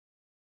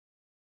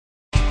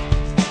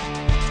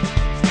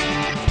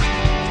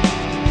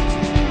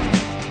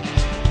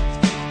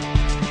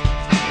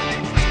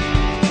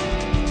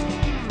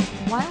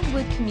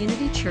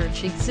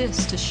Church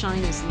exists to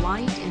shine as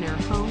light in our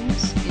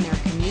homes, in our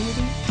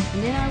community,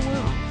 and in our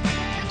world.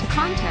 To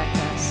contact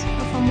us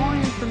or for more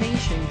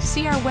information,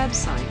 see our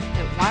website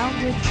at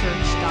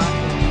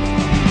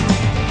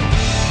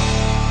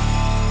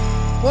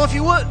wildwoodchurch.org. Well, if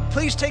you would,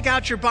 please take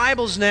out your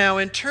Bibles now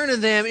and turn to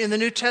them in the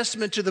New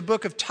Testament to the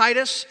book of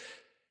Titus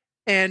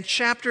and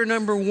chapter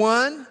number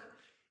 1.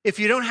 If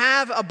you don't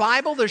have a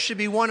Bible, there should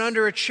be one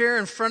under a chair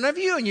in front of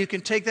you, and you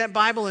can take that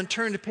Bible and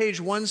turn to page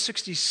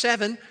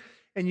 167,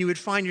 and you would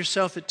find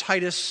yourself at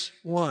Titus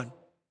 1.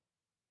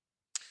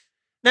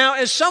 Now,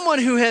 as someone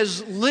who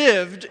has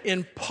lived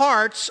in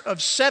parts of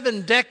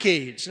 7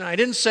 decades, and I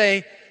didn't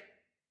say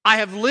I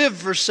have lived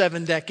for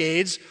 7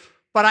 decades,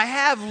 but I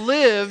have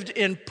lived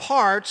in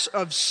parts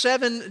of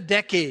 7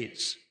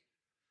 decades,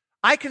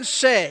 I can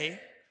say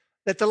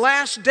that the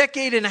last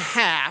decade and a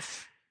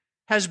half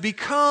has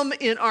become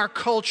in our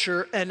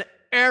culture an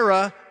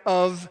era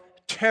of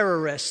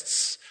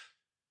terrorists.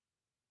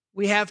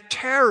 We have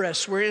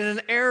terrorists. We're in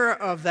an era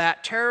of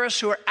that.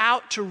 Terrorists who are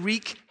out to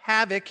wreak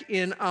havoc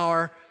in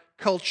our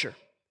culture.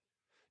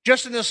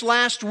 Just in this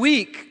last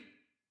week,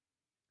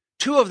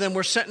 2 of them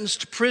were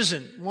sentenced to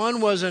prison. One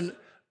was an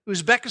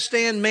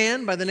Uzbekistan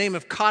man by the name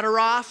of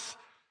Kadyrov,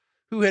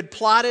 who had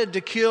plotted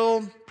to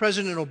kill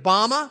President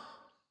Obama,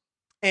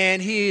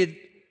 and he had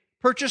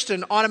purchased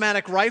an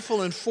automatic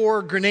rifle and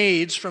 4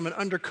 grenades from an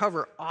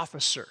undercover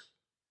officer.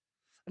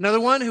 Another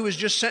one who was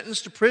just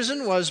sentenced to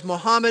prison was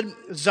Mohammed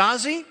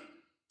Zazi.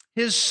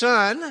 His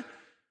son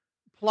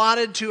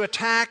plotted to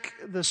attack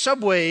the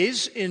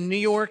subways in New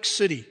York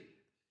City.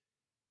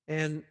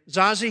 And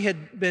Zazi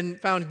had been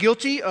found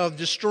guilty of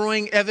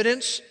destroying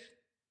evidence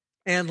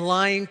and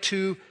lying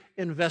to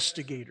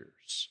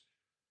investigators.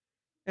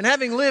 And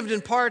having lived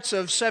in parts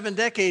of 7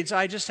 decades,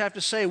 I just have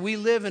to say we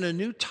live in a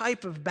new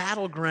type of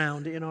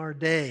battleground in our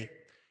day.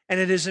 And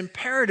it is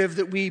imperative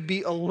that we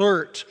be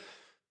alert,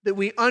 that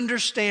we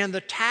understand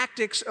the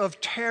tactics of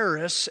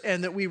terrorists,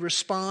 and that we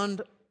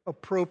respond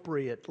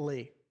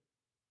appropriately.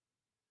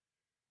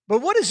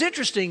 But what is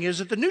interesting is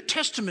that the New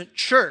Testament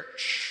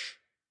church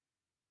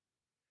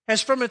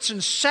has from its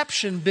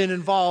inception been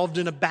involved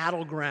in a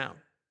battleground.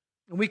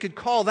 And we could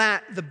call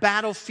that the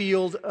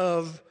battlefield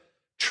of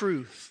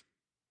truth.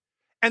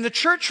 And the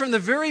church from the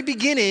very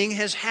beginning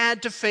has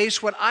had to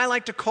face what I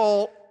like to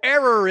call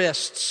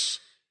errorists.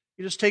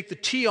 You just take the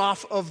T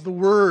off of the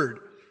word.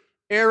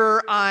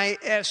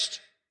 Error-I-S-T.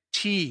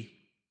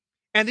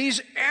 And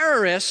these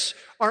errorists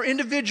are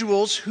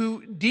individuals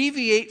who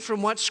deviate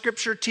from what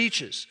Scripture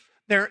teaches.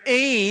 Their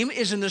aim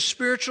is in the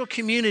spiritual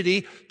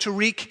community to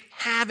wreak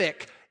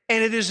havoc.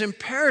 And it is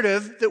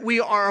imperative that we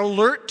are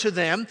alert to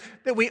them,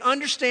 that we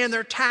understand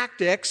their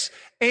tactics,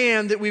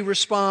 and that we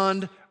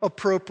respond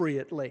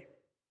appropriately.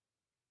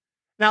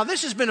 Now,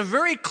 this has been a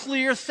very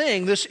clear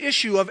thing, this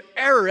issue of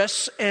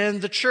errorists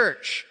and the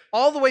church.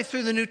 All the way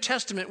through the New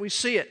Testament, we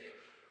see it.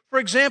 For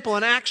example,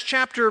 in Acts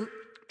chapter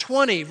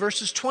 20,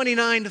 verses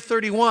 29 to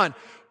 31,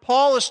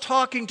 Paul is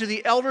talking to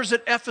the elders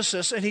at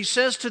Ephesus, and he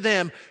says to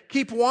them,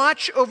 "Keep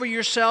watch over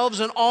yourselves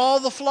and all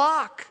the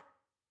flock.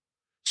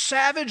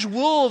 Savage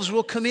wolves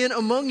will come in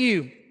among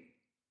you,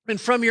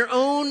 and from your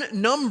own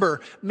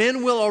number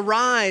men will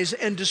arise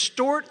and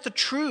distort the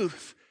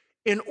truth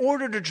in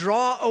order to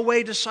draw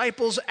away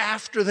disciples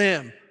after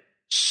them.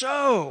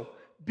 So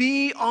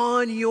be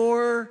on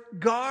your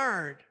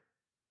guard."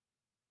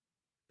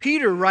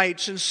 Peter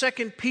writes in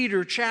 2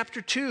 Peter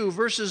chapter 2,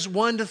 verses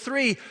 1 to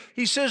 3,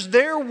 he says,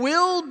 "There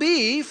will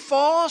be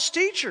false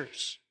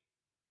teachers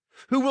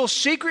who will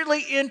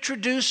secretly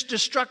introduce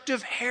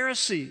destructive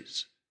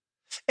heresies,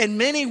 and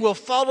many will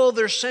follow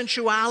their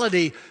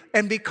sensuality,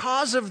 and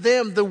because of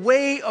them the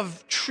way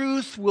of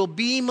truth will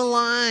be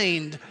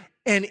maligned,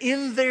 and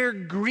in their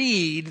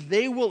greed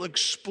they will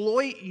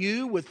exploit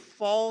you with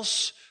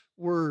false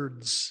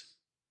words."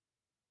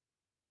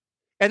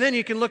 And then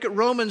you can look at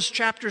Romans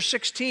chapter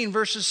 16,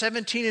 verses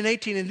 17 and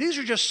 18, and these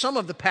are just some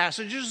of the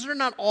passages. They're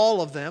not all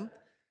of them.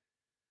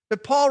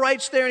 But Paul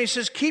writes there, and he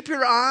says, "Keep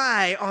your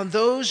eye on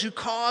those who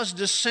cause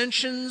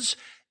dissensions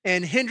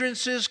and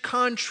hindrances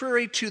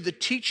contrary to the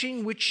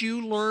teaching which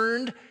you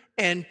learned,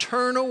 and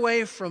turn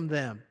away from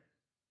them.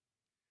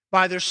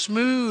 By their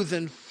smooth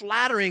and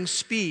flattering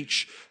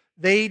speech,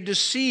 they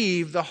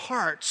deceive the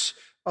hearts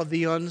of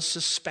the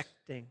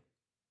unsuspecting."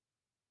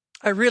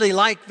 I really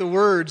like the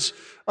words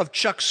of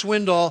Chuck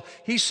Swindoll.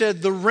 He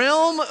said, "The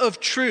realm of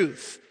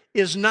truth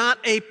is not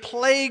a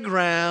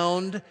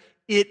playground,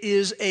 it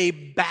is a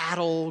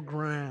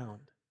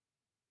battleground."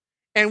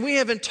 And we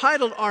have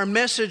entitled our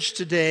message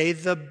today,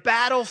 "The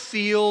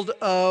Battlefield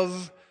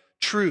of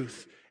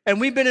Truth."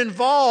 And we've been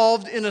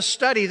involved in a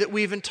study that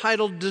we've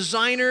entitled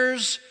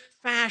Designer's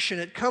Fashion.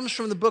 It comes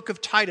from the book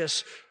of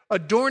Titus,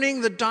 adorning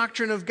the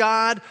doctrine of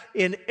God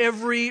in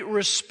every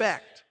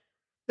respect.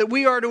 That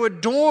we are to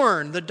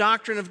adorn the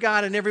doctrine of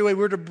God in every way.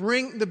 We're to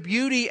bring the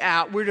beauty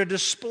out. We're to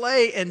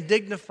display and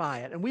dignify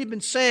it. And we've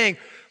been saying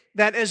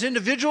that as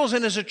individuals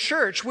and as a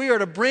church, we are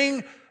to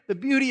bring the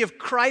beauty of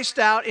Christ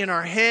out in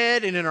our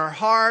head and in our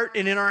heart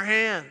and in our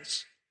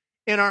hands.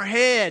 in our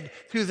head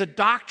through the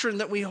doctrine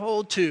that we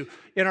hold to,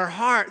 in our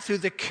heart through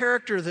the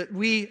character that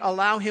we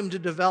allow him to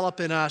develop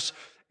in us,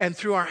 and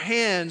through our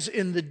hands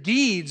in the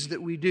deeds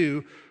that we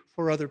do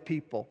for other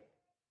people.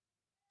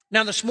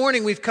 Now this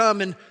morning we've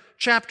come in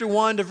chapter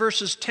 1 to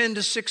verses 10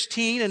 to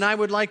 16, and I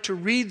would like to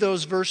read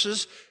those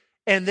verses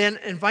and then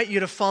invite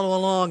you to follow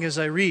along as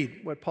I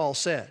read what Paul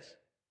says.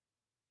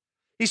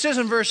 He says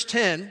in verse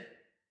 10,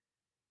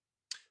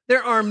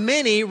 "There are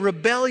many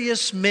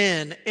rebellious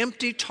men,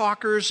 empty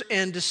talkers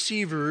and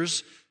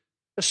deceivers,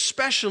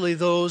 especially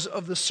those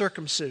of the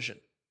circumcision,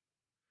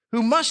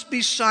 who must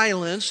be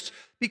silenced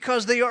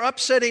because they are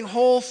upsetting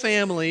whole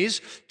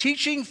families,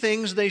 teaching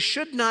things they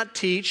should not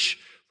teach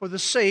for the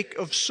sake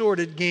of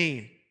sordid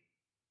gain.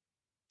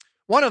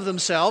 One of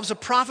themselves, a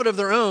prophet of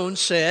their own,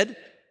 said,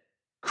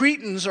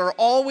 'Cretans are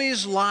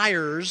always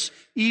liars,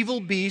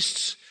 evil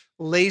beasts,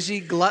 lazy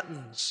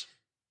gluttons.'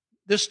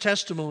 This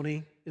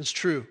testimony is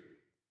true.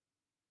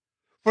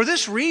 For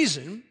this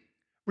reason,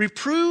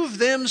 reprove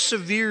them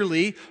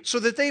severely so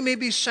that they may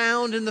be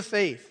sound in the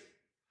faith,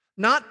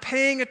 not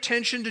paying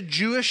attention to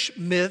Jewish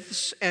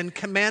myths and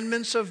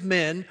commandments of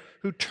men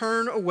who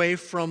turn away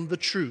from the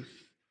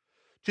truth.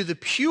 To the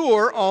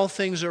pure, all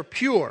things are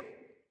pure.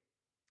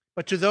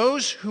 But to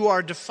those who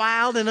are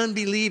defiled and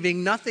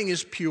unbelieving, nothing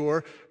is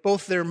pure.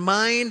 Both their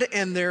mind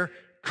and their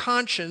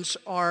conscience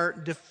are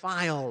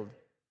defiled.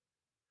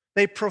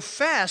 They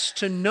profess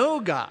to know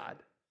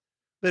God,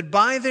 but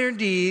by their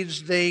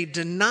deeds they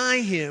deny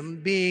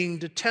him, being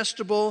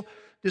detestable,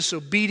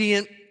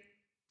 disobedient,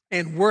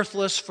 and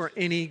worthless for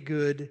any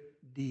good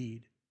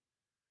deed."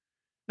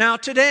 Now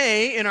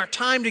today, in our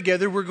time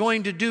together, we're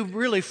going to do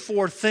really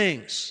 4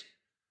 things.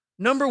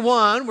 Number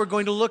 1, we're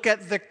going to look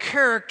at the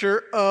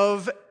character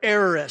of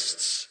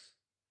errorists.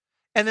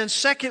 And then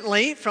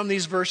secondly, from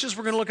these verses,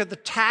 we're going to look at the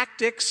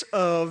tactics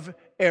of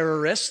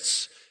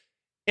errorists.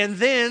 And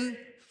then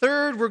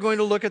third, we're going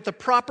to look at the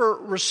proper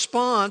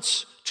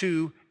response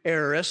to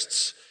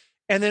errorists.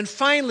 And then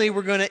finally,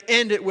 we're going to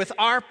end it with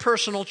our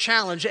personal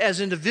challenge as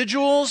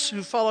individuals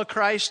who follow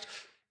Christ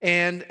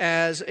and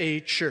as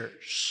a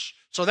church.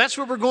 So that's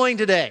where we're going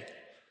today.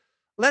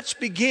 Let's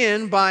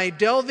begin by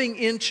delving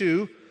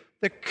into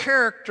the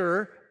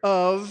character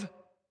of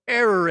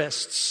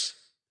errorists.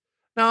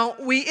 Now,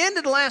 we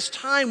ended last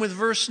time with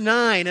verse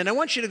 9, and I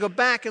want you to go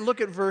back and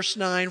look at verse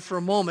 9 for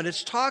a moment.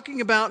 It's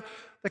talking about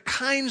the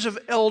kinds of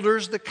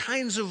elders, the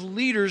kinds of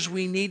leaders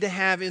we need to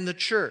have in the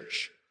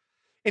church.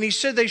 And he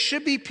said they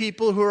should be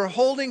people who are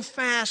holding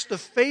fast the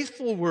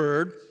faithful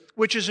word,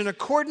 which is in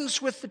accordance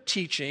with the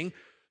teaching,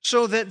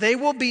 so that they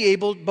will be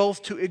able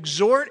both to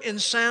exhort in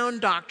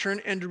sound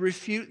doctrine and to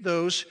refute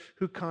those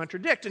who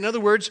contradict. In other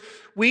words,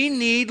 we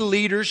need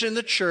leaders in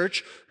the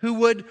church who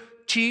would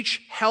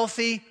teach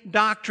healthy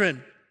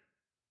doctrine,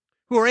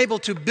 who are able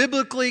to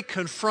biblically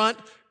confront,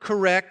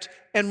 correct,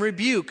 and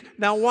rebuke.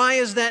 Now, why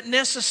is that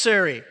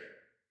necessary?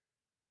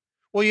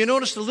 Well, you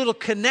notice the little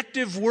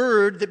connective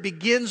word that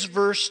begins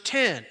verse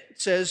 10. It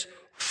says,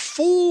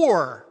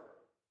 "for."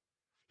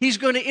 He's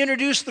going to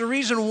introduce the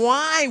reason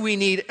why we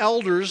need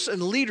elders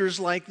and leaders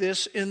like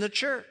this in the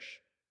church.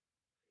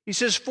 He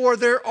says, "For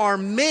there are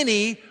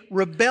many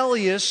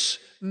rebellious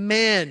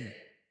men."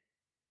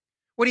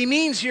 What he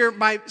means here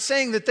by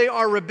saying that they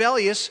are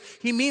rebellious,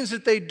 he means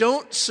that they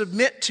don't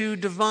submit to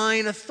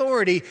divine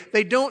authority.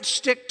 They don't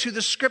stick to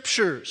the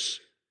Scriptures.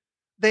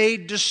 They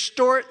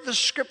distort the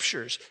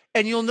Scriptures.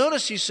 And you'll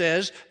notice he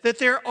says that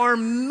there are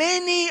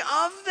many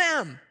of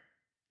them.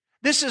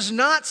 This is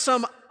not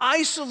some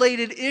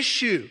isolated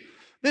issue.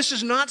 This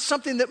is not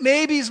something that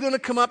maybe is going to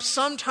come up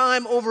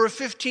sometime over a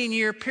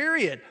 15-year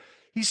period.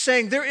 He's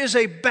saying there is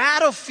a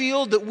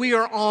battlefield that we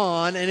are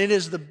on, and it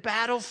is the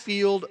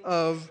battlefield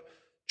of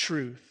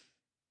truth.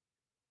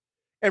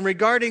 And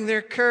regarding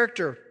their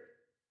character,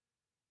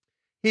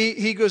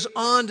 he goes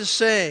on to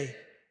say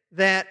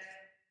that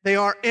they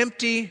are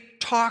empty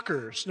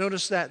talkers.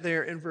 Notice that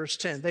there in verse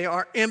 10. They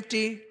are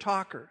empty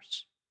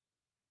talkers.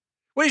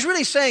 What he's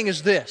really saying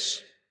is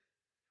this.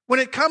 When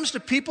it comes to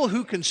people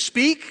who can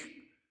speak,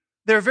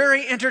 they're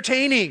very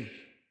entertaining.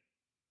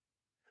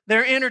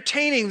 They're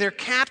entertaining, they're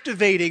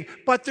captivating,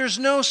 but there's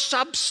no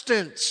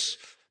substance.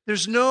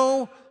 There's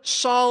no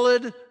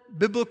solid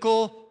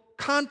biblical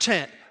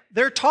content.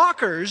 They're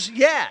talkers,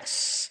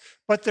 yes,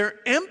 but they're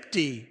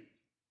empty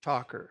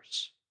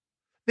talkers.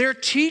 Their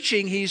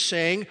teaching, he's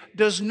saying,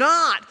 does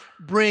not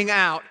bring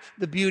out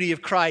the beauty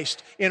of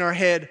Christ in our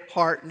head,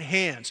 heart, and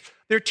hands.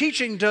 Their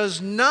teaching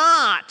does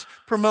not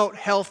promote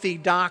healthy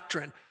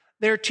doctrine.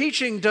 Their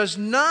teaching does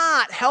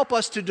not help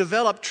us to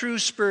develop true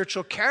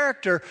spiritual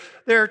character.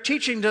 Their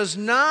teaching does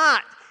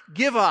not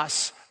give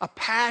us a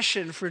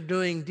passion for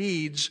doing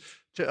deeds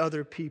to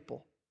other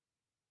people.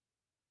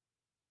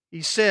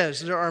 He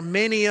says there are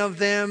many of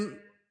them,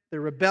 they're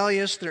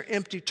rebellious, they're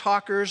empty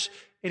talkers,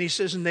 and he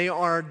says, and they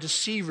are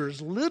deceivers.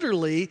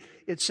 Literally,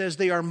 it says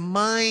they are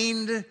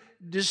mind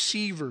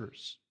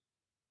deceivers.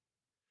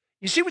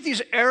 You see, what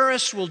these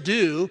errorists will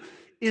do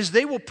is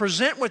they will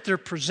present what they're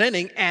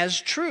presenting as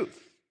truth.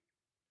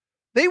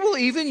 They will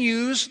even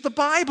use the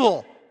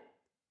Bible.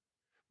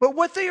 But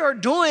what they are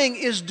doing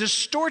is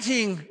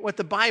distorting what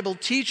the Bible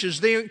teaches.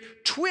 They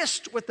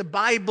twist what the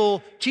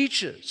Bible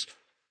teaches.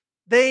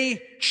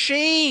 They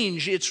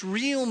change its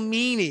real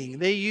meaning.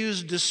 They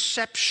use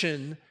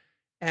deception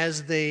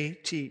as they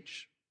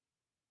teach.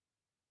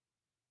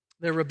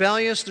 They're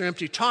rebellious, they're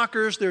empty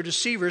talkers, they're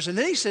deceivers. And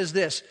then he says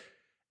this,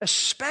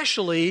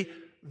 especially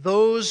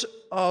those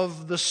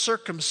of the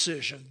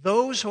circumcision,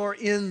 those who are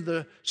in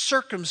the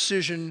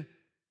circumcision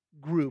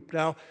group.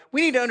 Now,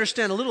 we need to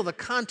understand a little the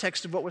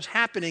context of what was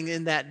happening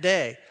in that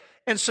day.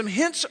 And some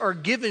hints are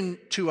given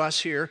to us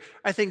here,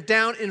 I think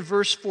down in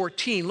verse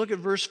 14. Look at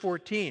verse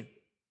 14.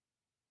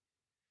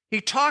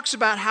 He talks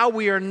about how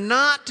we are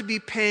not to be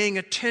paying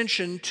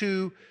attention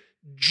to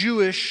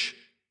Jewish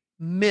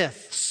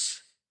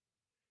myths.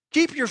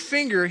 Keep your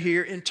finger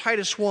here in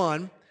Titus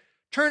 1.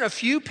 Turn a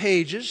few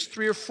pages,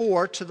 3 or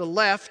 4, to the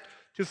left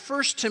to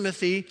 1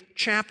 Timothy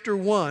chapter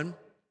 1.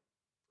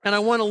 And I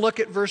want to look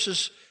at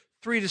verses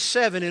 3 to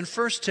 7 in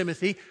 1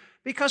 Timothy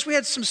because we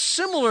had some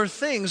similar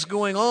things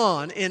going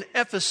on in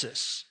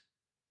Ephesus.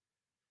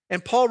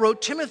 And Paul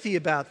wrote Timothy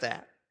about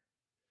that.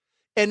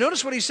 And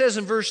notice what he says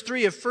in verse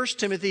 3 of 1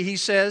 Timothy. He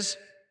says,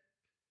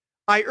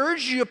 I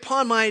urge you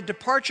upon my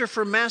departure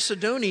from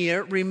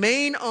Macedonia,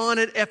 remain on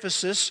at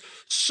Ephesus,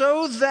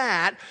 so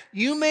that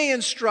you may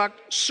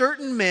instruct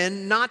certain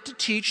men not to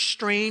teach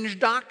strange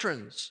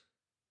doctrines,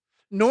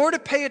 nor to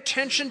pay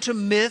attention to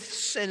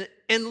myths and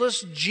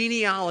endless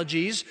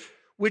genealogies,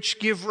 which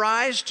give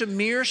rise to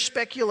mere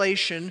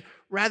speculation,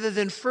 rather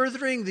than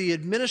furthering the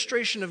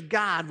administration of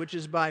God, which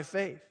is by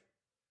faith.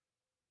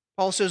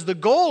 Paul says the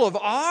goal of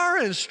our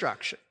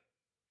instruction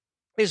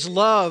is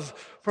love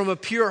from a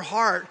pure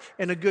heart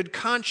and a good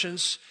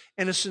conscience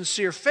and a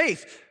sincere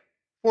faith.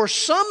 For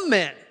some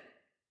men,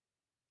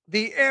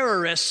 the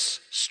errorists,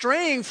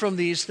 straying from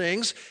these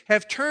things,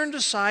 have turned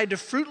aside to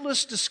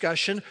fruitless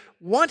discussion,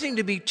 wanting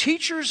to be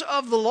teachers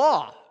of the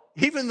law,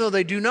 even though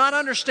they do not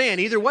understand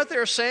either what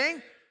they're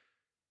saying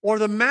or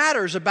the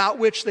matters about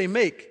which they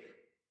make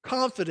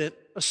confident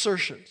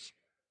assertions.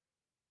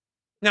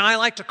 Now, I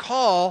like to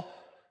call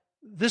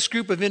this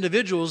group of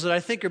individuals that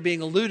I think are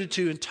being alluded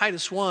to in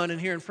Titus 1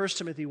 and here in 1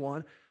 Timothy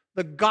 1,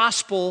 the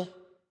gospel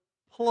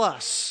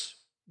plus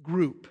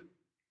group.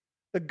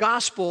 The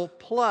gospel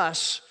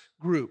plus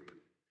group.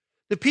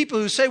 The people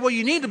who say, well,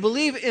 you need to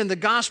believe in the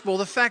gospel,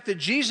 the fact that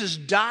Jesus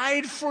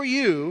died for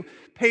you,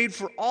 paid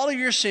for all of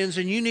your sins,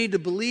 and you need to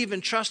believe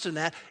and trust in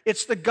that.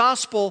 It's the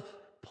gospel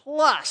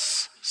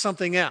plus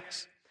something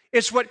else.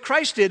 It's what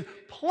Christ did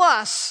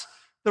plus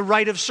the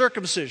rite of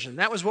circumcision.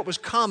 That was what was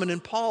common in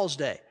Paul's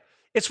day.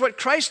 It's what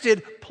Christ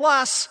did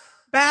plus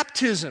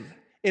baptism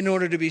in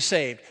order to be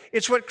saved.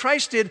 It's what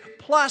Christ did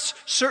plus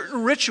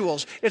certain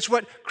rituals. It's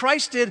what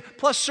Christ did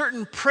plus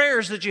certain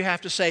prayers that you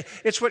have to say.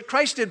 It's what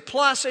Christ did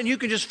plus, and you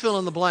can just fill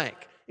in the blank.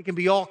 It can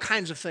be all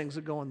kinds of things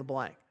that go in the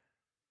blank.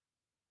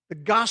 The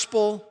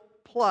gospel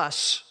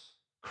plus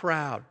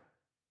crowd.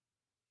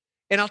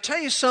 And I'll tell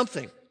you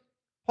something.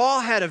 Paul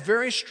had a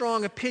very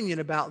strong opinion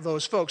about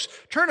those folks.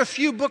 Turn a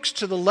few books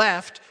to the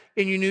left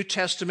in your New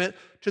Testament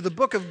to the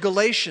book of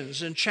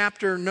Galatians in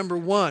chapter number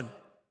 1.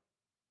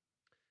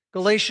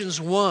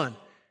 Galatians 1.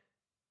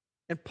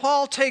 And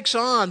Paul takes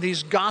on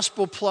these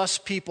gospel plus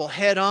people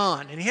head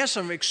on, and he has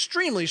some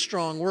extremely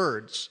strong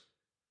words.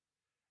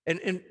 And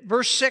in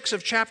verse 6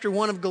 of chapter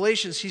 1 of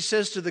Galatians, he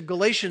says to the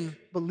Galatian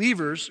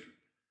believers,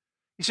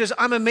 he says,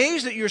 I'm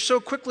amazed that you're so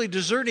quickly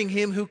deserting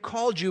him who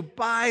called you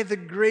by the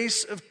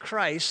grace of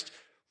Christ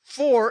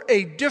for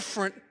a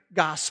different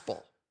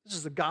gospel. This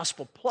is the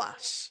gospel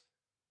plus,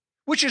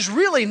 which is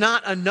really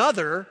not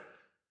another,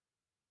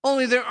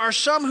 only there are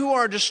some who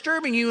are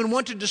disturbing you and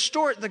want to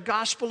distort the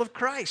gospel of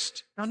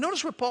Christ. Now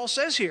notice what Paul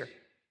says here.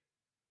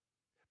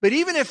 But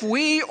even if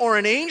we or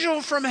an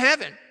angel from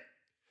heaven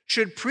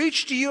should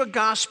preach to you a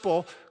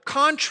gospel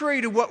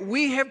contrary to what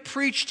we have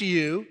preached to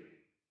you,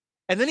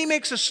 and then he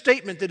makes a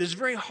statement that is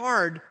very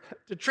hard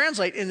to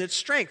translate in its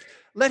strength.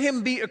 Let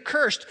him be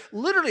accursed.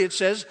 Literally it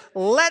says,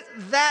 let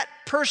that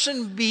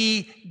person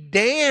be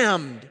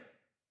damned.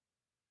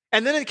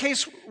 And then in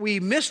case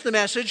we miss the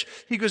message,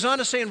 he goes on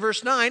to say in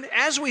verse 9,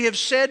 as we have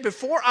said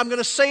before, I'm going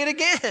to say it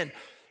again.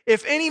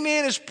 If any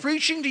man is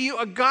preaching to you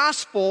a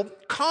gospel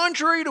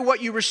contrary to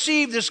what you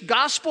received, this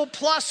gospel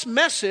plus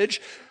message,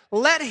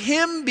 let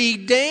him be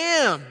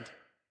damned.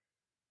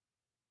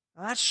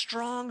 Now, that's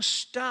strong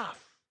stuff.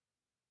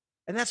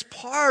 And that's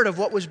part of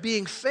what was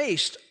being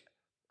faced,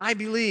 I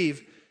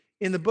believe,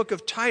 in the book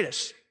of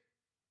Titus,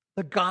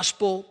 the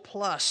gospel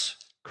plus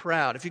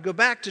crowd. If you go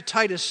back to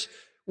Titus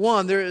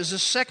 1, there is a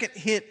second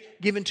hint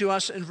given to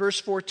us in verse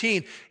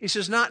 14. He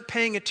says, not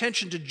paying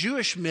attention to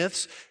Jewish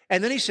myths,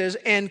 and then he says,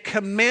 and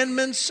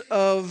commandments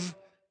of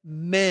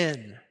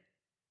men.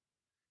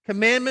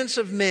 Commandments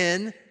of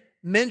men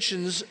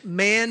mentions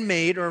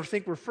man-made, or I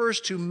think refers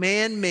to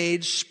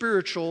man-made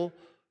spiritual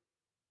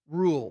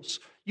rules.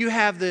 You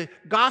have the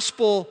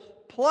gospel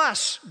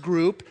plus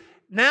group.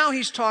 Now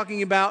he's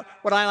talking about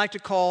what I like to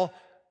call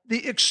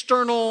the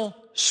external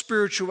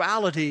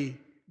spirituality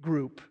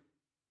group.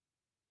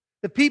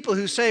 The people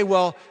who say,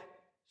 well,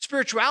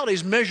 Spirituality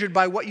is measured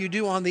by what you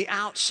do on the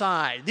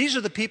outside. These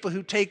are the people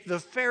who take the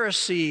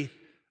Pharisee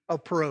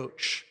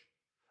approach.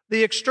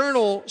 The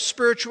external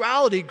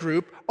spirituality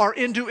group are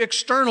into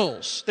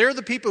externals. They're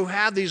the people who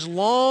have these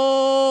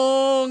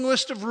long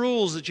list of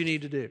rules that you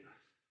need to do.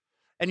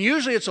 And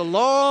usually it's a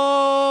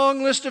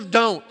long list of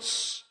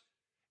don'ts.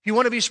 If you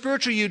want to be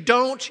spiritual, you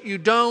don't, you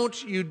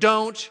don't, you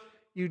don't,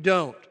 you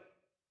don't.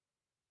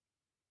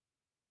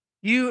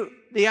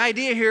 The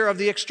idea here of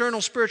the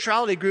external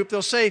spirituality group,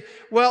 they'll say,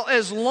 well,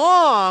 as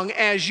long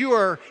as you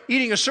are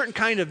eating a certain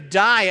kind of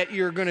diet,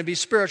 you're going to be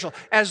spiritual.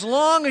 As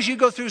long as you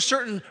go through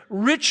certain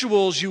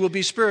rituals, you will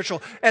be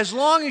spiritual. As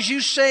long as you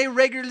say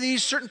regularly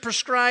these certain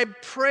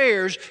prescribed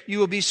prayers, you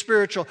will be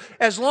spiritual.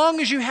 As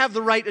long as you have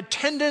the right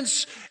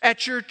attendance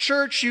at your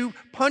church, you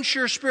punch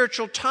your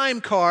spiritual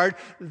time card,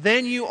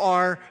 then you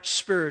are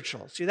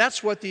spiritual. See,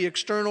 that's what the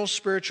external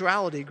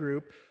spirituality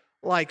group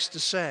likes to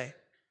say.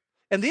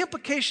 And the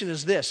implication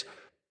is this: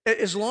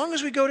 as long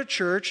as we go to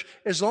church,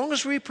 as long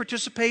as we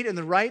participate in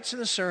the rites and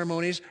the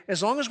ceremonies,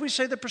 as long as we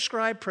say the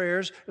prescribed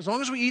prayers, as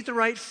long as we eat the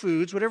right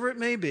foods, whatever it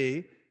may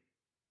be,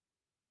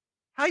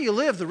 how you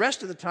live the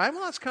rest of the time,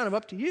 well, that's kind of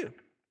up to you.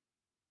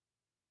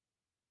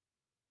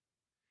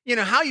 You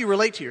know, how you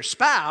relate to your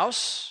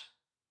spouse,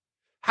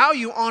 how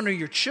you honor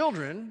your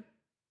children,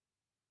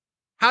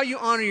 how you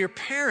honor your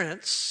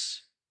parents,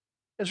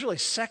 is really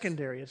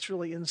secondary. It's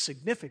really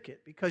insignificant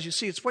because, you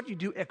see, it's what you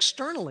do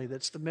externally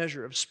that's the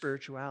measure of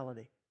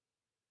spirituality.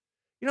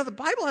 You know, the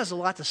Bible has a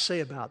lot to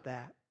say about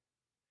that.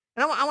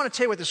 And I want to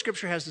tell you what the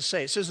Scripture has to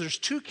say. It says there's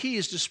two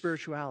keys to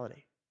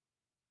spirituality.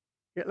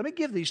 Here, let me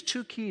give these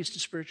two keys to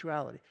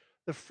spirituality.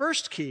 The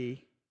first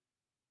key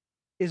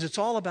is it's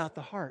all about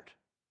the heart.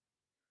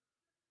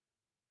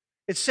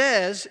 It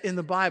says in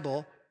the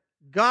Bible,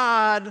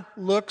 God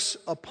looks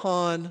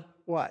upon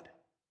what?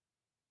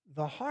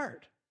 The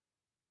heart.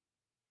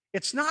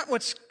 It's not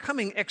what's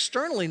coming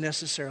externally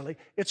necessarily.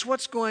 It's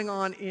what's going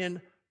on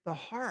in the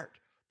heart.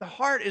 The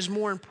heart is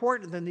more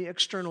important than the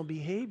external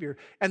behavior.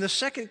 And the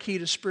second key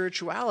to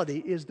spirituality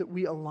is that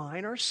we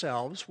align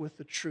ourselves with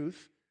the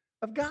truth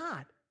of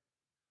God.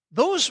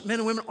 Those men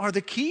and women are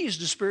the keys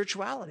to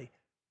spirituality.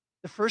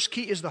 The first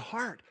key is the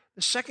heart.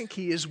 The second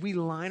key is we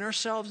line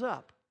ourselves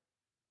up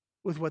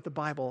with what the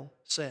Bible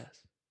says.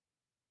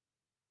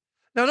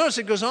 Now notice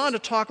it goes on to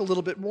talk a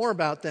little bit more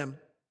about them.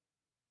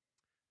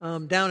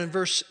 Down in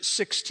verse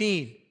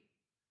 16.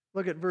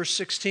 Look at verse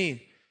 16.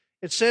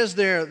 It says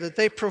there that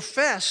they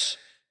profess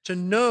to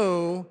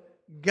know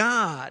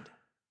God.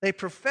 They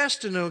profess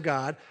to know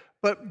God,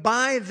 but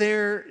by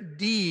their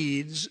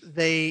deeds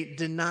they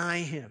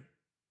deny Him.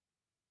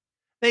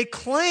 They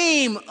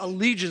claim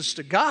allegiance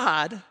to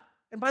God,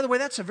 and by the way,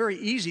 that's a very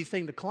easy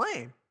thing to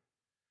claim.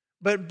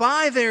 But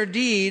by their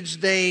deeds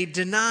they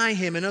deny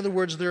Him. In other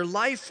words, their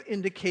life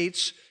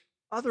indicates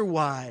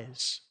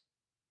otherwise.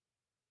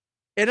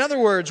 In other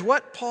words,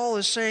 what Paul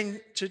is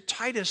saying to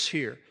Titus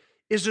here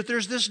is that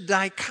there's this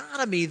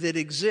dichotomy that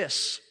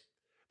exists.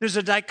 There's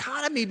a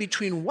dichotomy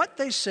between what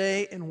they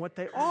say and what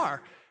they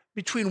are,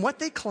 between what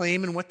they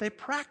claim and what they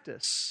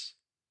practice.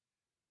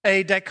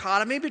 A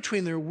dichotomy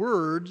between their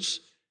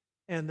words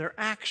and their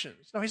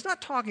actions. Now, he's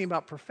not talking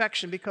about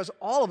perfection because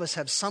all of us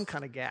have some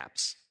kind of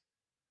gaps.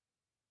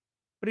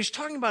 But he's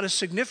talking about a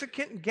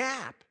significant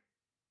gap.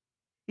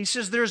 He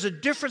says there's a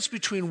difference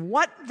between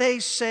what they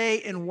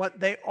say and what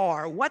they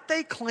are, what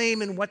they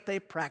claim and what they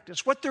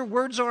practice, what their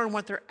words are and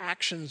what their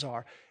actions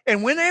are.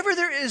 And whenever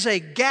there is a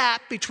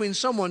gap between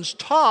someone's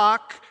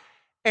talk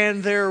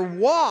and their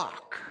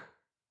walk,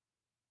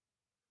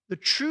 the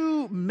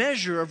true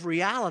measure of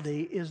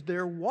reality is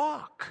their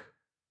walk.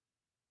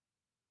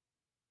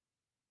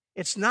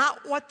 It's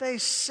not what they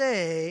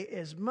say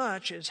as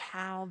much as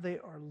how they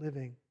are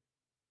living.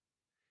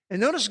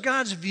 And notice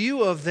God's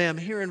view of them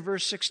here in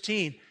verse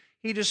 16.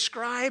 He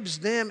describes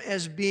them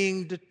as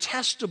being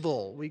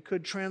detestable. We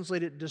could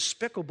translate it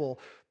despicable.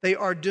 They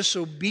are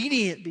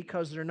disobedient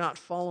because they're not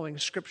following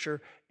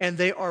Scripture, and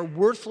they are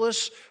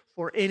worthless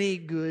for any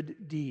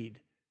good deed.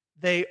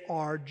 They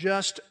are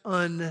just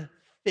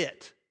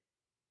unfit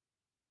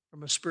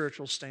from a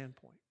spiritual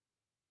standpoint.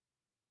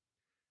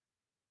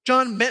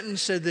 John Benton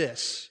said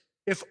this: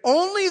 if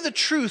only the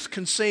truth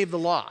can save the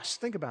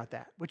lost. Think about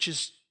that, which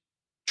is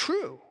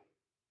true.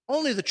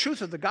 Only the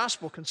truth of the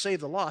gospel can save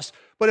the lost.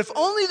 But if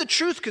only the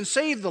truth can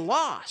save the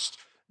lost,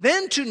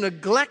 then to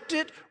neglect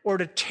it or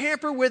to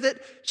tamper with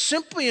it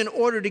simply in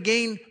order to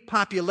gain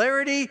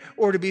popularity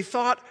or to be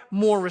thought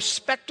more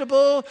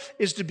respectable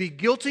is to be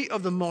guilty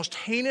of the most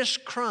heinous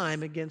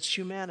crime against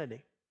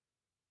humanity.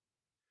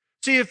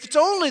 See, if it's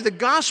only the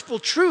gospel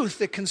truth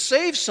that can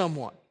save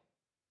someone,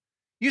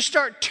 you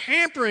start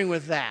tampering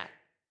with that,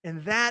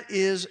 and that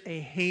is a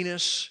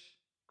heinous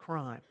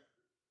crime.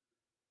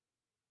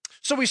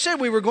 So we said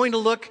we were going to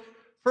look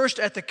first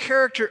at the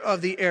character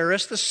of the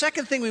errorists. The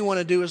second thing we want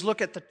to do is look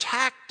at the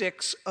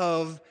tactics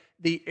of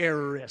the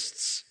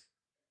errorists.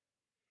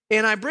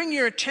 And I bring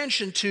your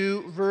attention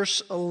to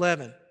verse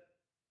 11.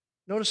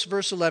 Notice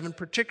verse 11,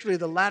 particularly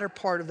the latter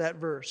part of that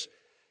verse.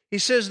 He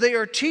says, they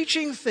are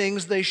teaching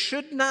things they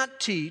should not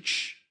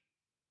teach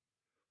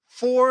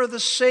for the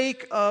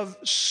sake of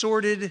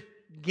sordid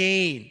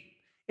gain.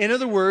 In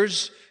other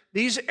words,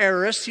 these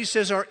heirists, he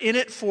says, are in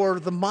it for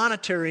the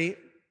monetary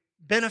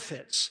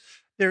benefits.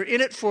 They're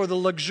in it for the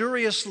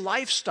luxurious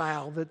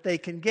lifestyle that they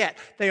can get.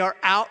 They are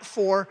out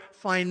for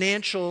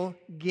financial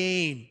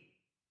gain.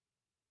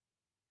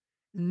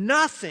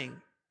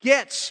 Nothing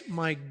gets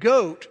my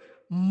goat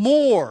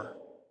more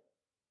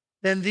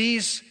than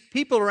these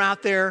people are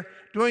out there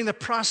doing the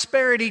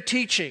prosperity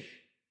teaching,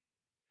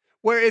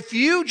 where if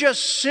you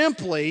just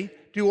simply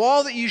do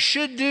all that you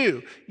should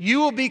do, you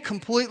will be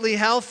completely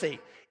healthy.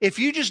 If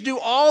you just do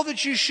all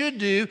that you should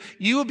do,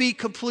 you will be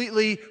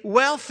completely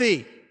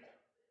wealthy.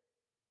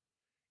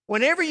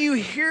 Whenever you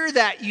hear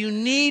that, you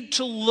need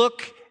to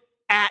look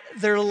at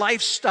their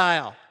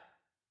lifestyle.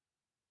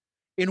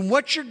 And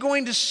what you're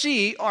going to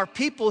see are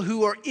people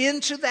who are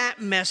into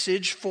that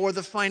message for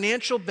the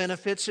financial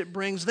benefits it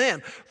brings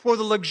them, for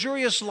the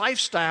luxurious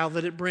lifestyle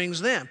that it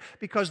brings them,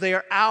 because they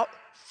are out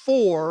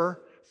for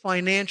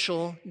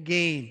financial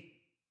gain.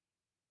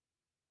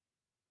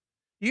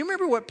 You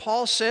remember what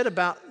Paul said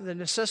about the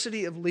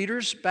necessity of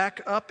leaders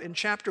back up in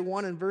chapter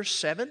 1 and verse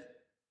 7?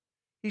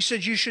 He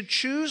said you should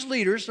choose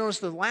leaders, notice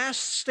the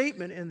last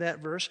statement in that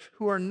verse,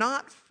 who are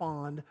not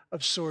fond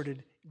of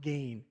sordid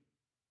gain.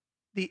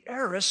 The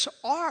heirists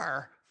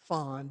are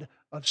fond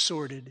of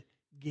sordid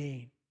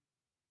gain.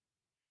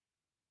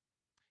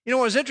 You know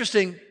what was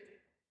interesting?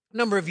 A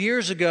number of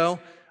years ago,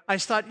 I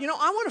thought, I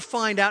want to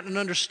find out and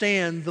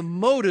understand the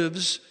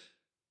motives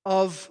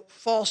of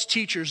false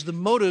teachers, the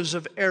motives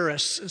of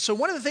heirists. And so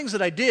one of the things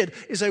that I did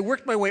is I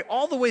worked my way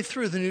all the way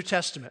through the New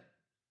Testament.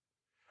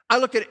 I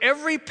looked at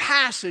every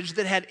passage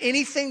that had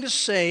anything to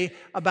say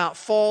about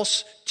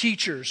false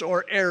teachers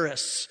or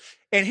heirists.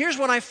 And here's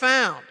what I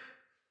found.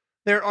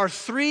 There are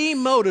 3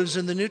 motives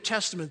in the New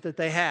Testament that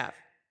they have.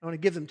 I want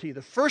to give them to you.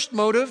 The first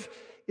motive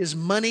is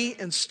money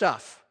and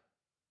stuff.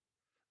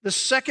 The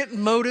second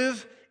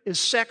motive is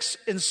sex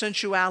and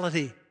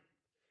sensuality.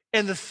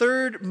 And the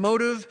third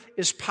motive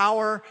is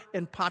power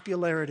and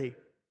popularity.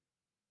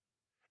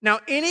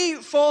 Now, any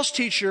false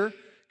teacher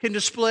can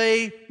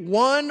display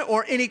one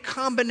or any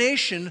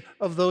combination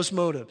of those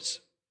motives.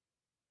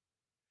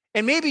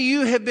 And maybe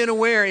you have been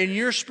aware in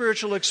your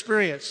spiritual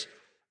experience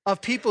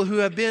of people who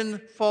have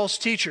been false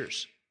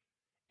teachers.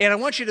 And I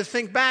want you to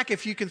think back,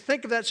 if you can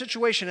think of that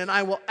situation, and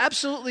I will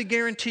absolutely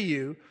guarantee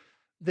you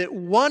that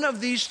one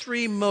of these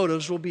 3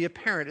 motives will be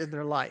apparent in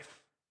their life.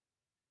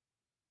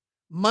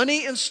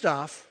 Money and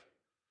stuff,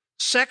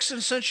 sex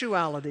and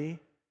sensuality,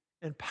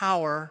 and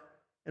power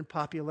and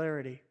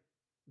popularity.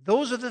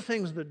 Those are the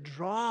things that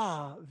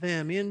draw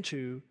them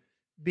into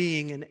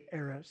being an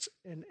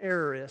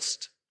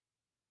heirist.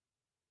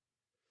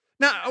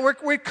 Now,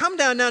 we come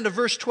down now to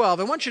verse 12.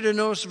 I want you to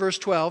notice verse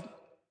 12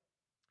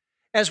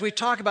 as we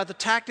talk about the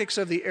tactics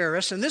of the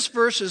heirist. And this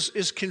verse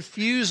is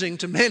confusing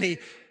to many.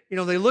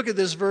 They look at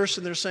this verse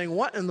and they're saying,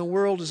 what in the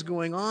world is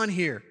going on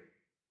here?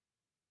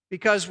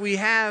 Because we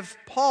have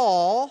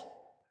Paul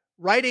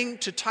writing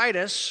to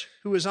Titus,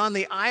 who is on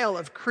the Isle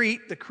of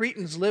Crete. The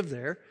Cretans live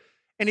there.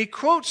 And he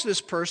quotes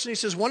this person. He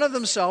says, one of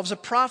themselves, a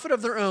prophet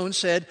of their own,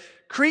 said,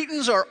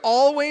 Cretans are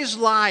always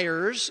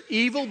liars,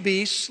 evil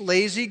beasts,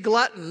 lazy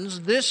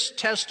gluttons. This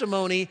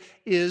testimony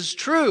is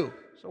true.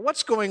 So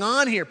what's going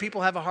on here?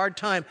 People have a hard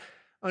time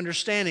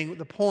understanding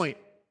the point.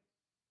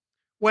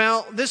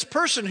 Well, this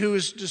person who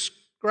is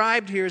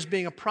described here as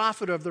being a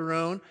prophet of their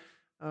own,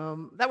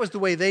 that was the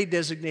way they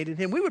designated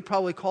him. We would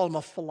probably call him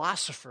a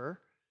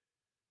philosopher.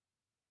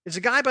 It's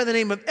a guy by the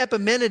name of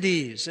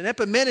Epimenides. And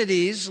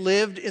Epimenides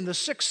lived in the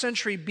 6th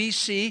century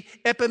BC.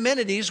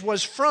 Epimenides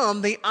was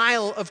from the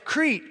Isle of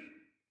Crete.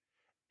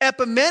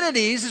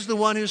 Epimenides is the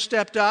one who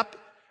stepped up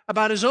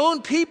about his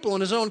own people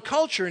and his own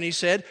culture, and he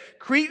said,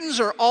 Cretans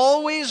are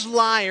always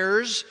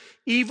liars,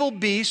 evil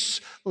beasts,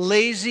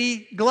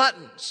 lazy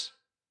gluttons.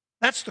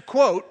 That's the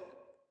quote.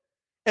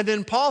 And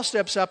then Paul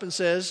steps up and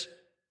says,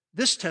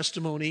 this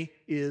testimony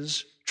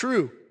is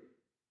true.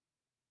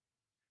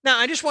 Now,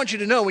 I just want you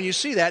to know when you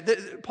see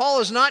that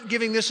Paul is not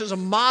giving this as a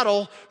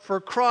model for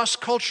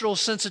cross-cultural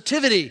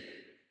sensitivity.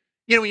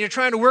 When you're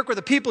trying to work with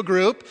a people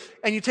group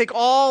and you take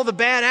all the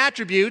bad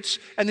attributes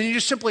and then you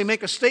just simply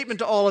make a statement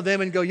to all of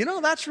them and go,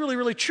 that's really,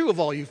 really true of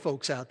all you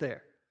folks out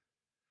there.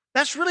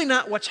 That's really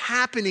not what's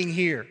happening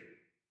here.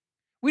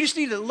 We just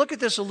need to look at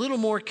this a little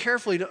more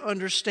carefully to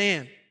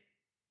understand.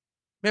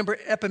 Remember,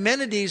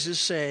 Epimenides is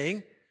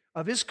saying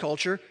of his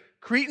culture,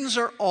 Cretans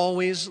are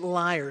always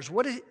liars.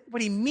 What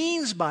he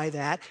means by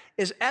that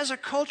is, as a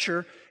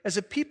culture, as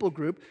a people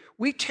group,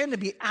 we tend to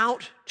be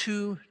out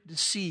to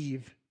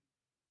deceive.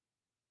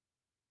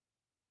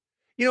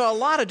 A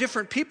lot of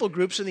different people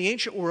groups in the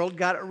ancient world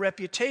got a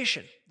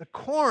reputation. The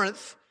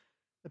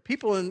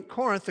people in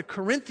Corinth, the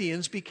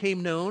Corinthians,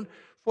 became known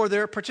for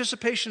their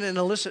participation in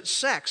illicit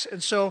sex.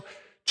 And so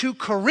to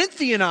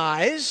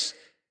Corinthianize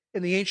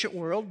in the ancient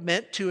world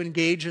meant to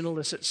engage in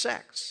illicit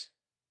sex.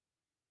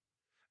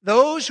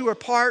 Those who were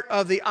part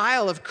of the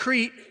Isle of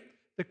Crete,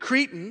 the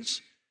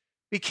Cretans,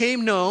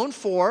 became known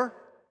for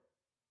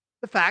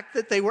the fact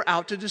that they were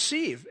out to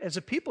deceive as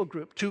a people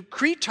group. To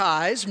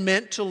cretize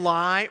meant to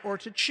lie or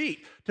to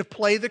cheat. To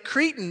play the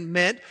Cretan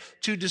meant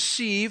to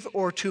deceive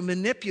or to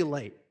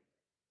manipulate.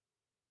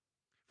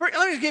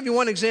 Let me give you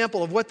one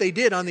example of what they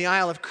did on the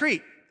Isle of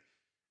Crete.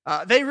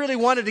 They really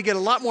wanted to get a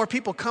lot more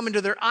people coming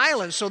to their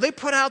island, so they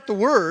put out the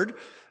word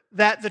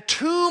that the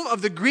tomb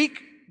of the Greek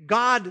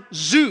god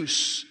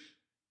Zeus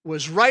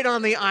was right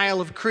on the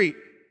Isle of Crete.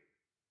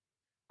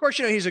 Of course,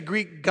 he's a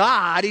Greek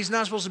god. He's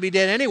not supposed to be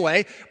dead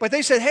anyway. But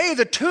they said, hey,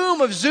 the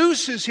tomb of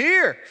Zeus is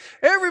here.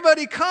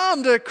 Everybody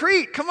come to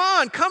Crete. Come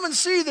on, come and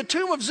see the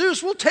tomb of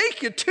Zeus. We'll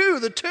take you to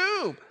the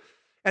tomb.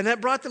 And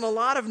that brought them a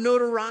lot of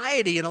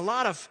notoriety and a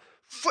lot of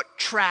foot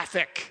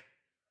traffic.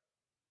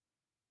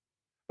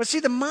 But see,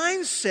 the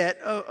mindset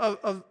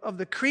of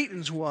the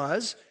Cretans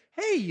was,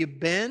 hey, you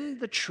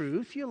bend the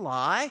truth, you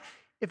lie.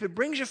 If it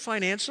brings you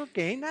financial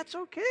gain, that's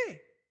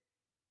okay.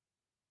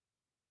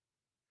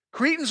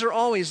 Cretans are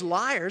always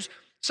liars.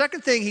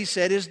 Second thing he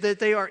said is that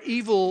they are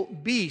evil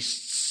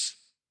beasts.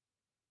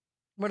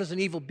 What does an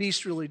evil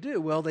beast really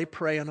do? Well, they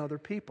prey on other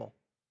people.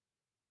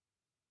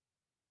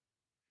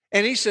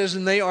 And he says,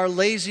 and they are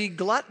lazy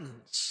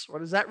gluttons.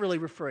 What is that really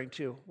referring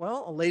to?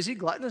 Well, a lazy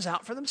glutton is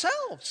out for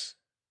themselves.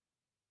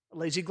 A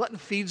lazy glutton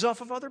feeds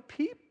off of other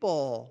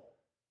people.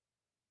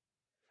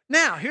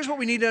 Now, here's what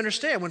we need to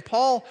understand. When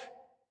Paul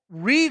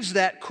reads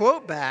that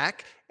quote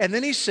back, and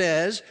then he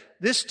says,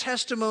 this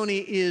testimony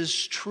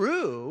is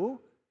true,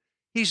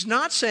 he's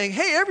not saying,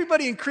 hey,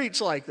 everybody in Crete's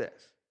like this.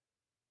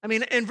 I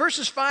mean, in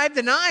verses 5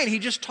 to 9, he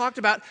just talked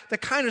about the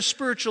kind of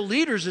spiritual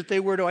leaders that they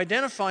were to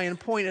identify and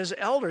appoint as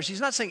elders. He's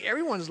not saying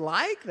everyone's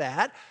like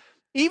that.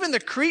 Even the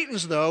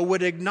Cretans, though,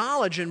 would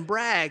acknowledge and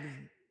brag,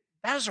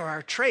 those are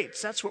our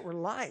traits, that's what we're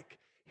like.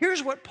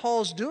 Here's what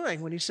Paul's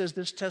doing when he says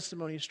this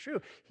testimony is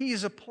true. He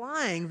is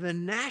applying the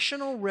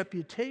national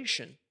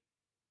reputation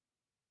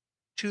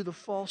to the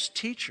false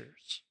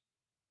teachers.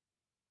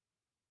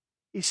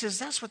 He says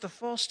that's what the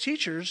false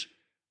teachers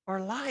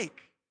are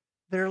like.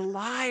 They're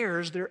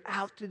liars. They're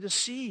out to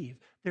deceive.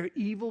 They're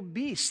evil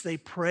beasts. They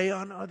prey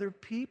on other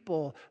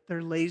people.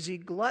 They're lazy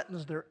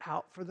gluttons. They're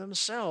out for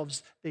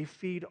themselves. They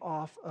feed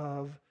off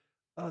of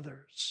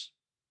others.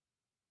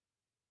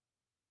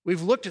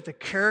 We've looked at the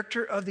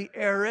character of the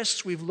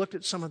heiress. We've looked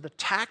at some of the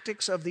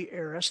tactics of the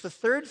heiress. The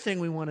third thing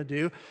we want to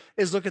do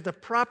is look at the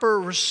proper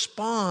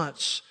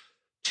response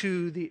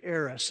to the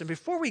heiress. And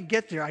before we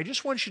get there, I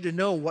just want you to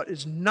know what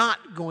is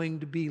not going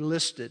to be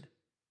listed.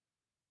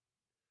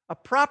 A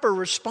proper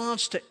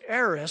response to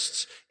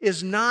heiress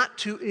is not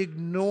to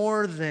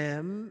ignore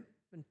them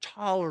and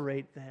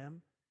tolerate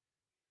them,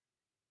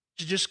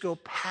 to just go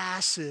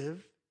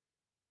passive.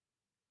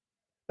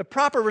 The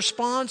proper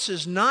response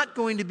is not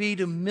going to be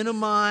to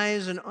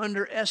minimize and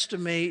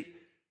underestimate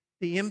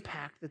the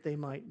impact that they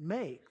might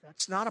make.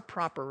 That's not a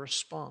proper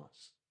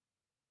response.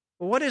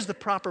 Well, what is the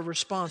proper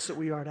response that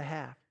we are to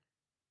have?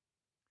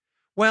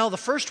 Well, the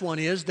first one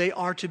is they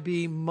are to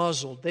be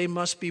muzzled. They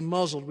must be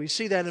muzzled. We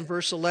see that in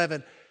verse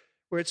 11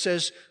 where it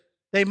says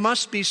they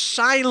must be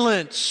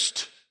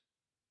silenced.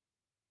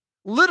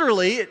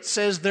 Literally, it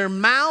says their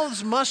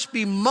mouths must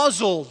be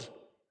muzzled.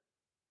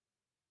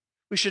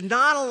 We should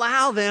not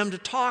allow them to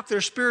talk their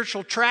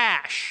spiritual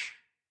trash.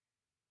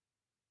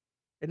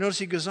 And notice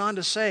he goes on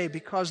to say,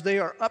 because they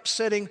are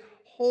upsetting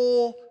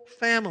whole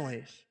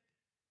families.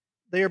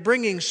 They are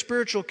bringing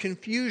spiritual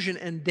confusion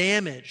and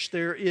damage.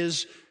 There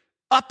is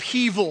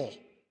upheaval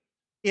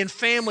in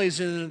families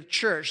and in the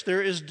church.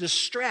 There is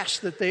distress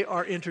that they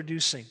are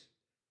introducing.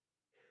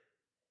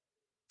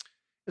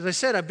 As I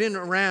said, I've been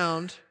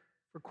around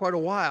for quite a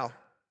while.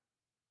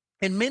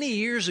 And many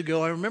years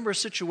ago, I remember a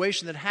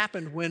situation that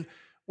happened when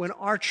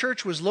our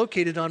church was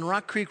located on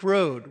Rock Creek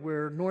Road,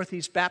 where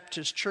Northeast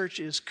Baptist Church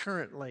is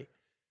currently.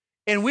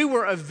 And we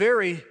were a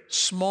very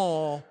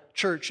small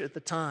church at the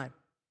time.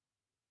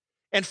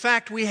 In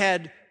fact, we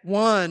had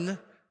one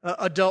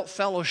adult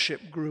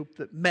fellowship group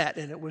that met,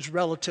 and it was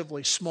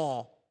relatively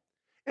small.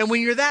 And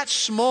when you're that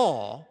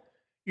small,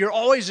 you're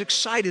always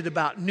excited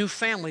about new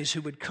families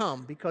who would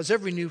come, because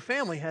every new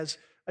family has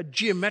a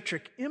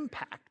geometric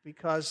impact,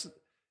 because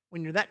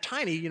when you're that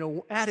tiny,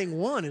 adding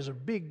one is a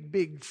big,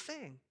 big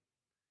thing.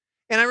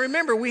 And I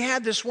remember we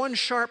had this one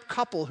sharp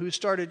couple who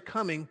started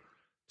coming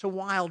to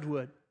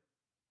Wildwood.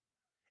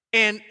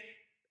 And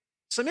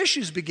some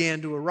issues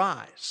began to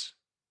arise.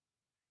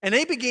 And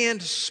they began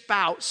to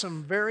spout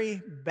some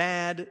very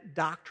bad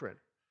doctrine.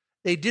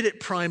 They did it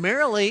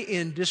primarily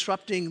in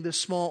disrupting the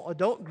small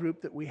adult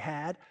group that we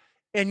had,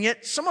 and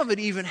yet some of it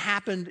even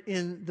happened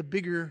in the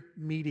bigger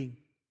meeting.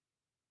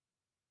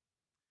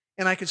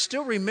 And I could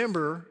still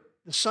remember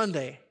the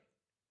Sunday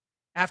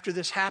after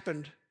this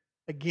happened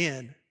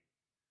again,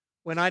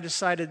 when I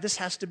decided this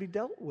has to be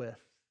dealt with.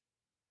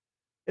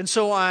 And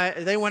so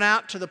they went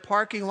out to the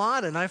parking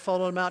lot, and I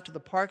followed them out to the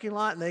parking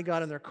lot, and they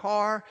got in their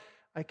car.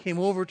 I came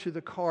over to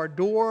the car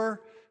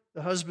door.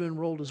 The husband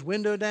rolled his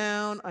window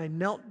down. I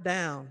knelt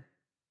down,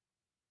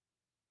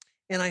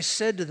 and I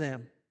said to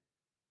them,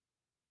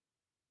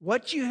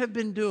 what you have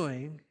been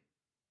doing,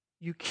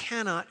 you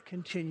cannot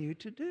continue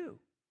to do.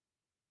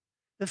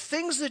 the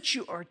things that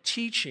you are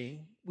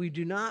teaching, we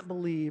do not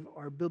believe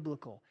are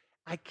biblical.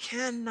 I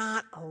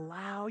cannot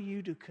allow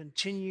you to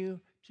continue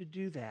to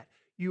do that.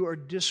 You are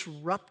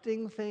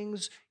disrupting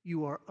things.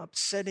 You are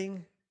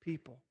upsetting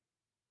people.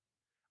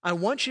 I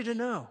want you to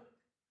know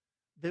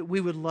that we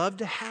would love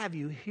to have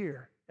you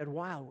here at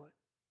Wildwood.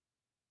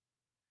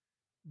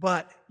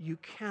 But you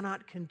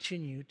cannot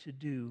continue to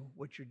do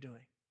what you're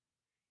doing.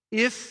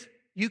 If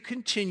you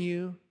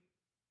continue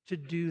to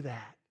do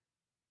that,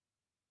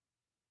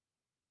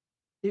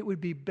 it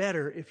would be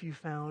better if you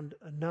found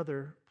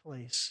another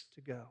place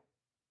to go.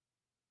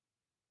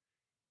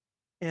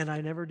 And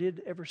I never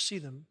did ever see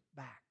them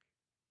back.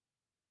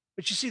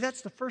 But you see,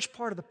 that's the first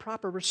part of the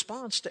proper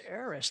response to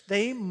errors.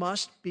 They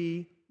must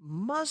be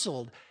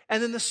muzzled.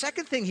 And then the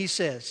second thing he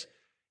says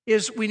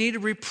is we need to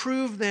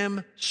reprove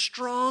them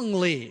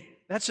strongly.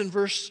 That's in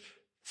verse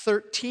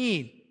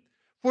 13.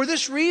 For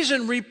this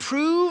reason,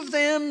 reprove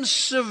them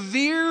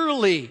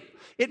severely.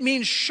 It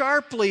means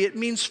sharply, it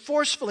means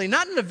forcefully,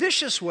 not in a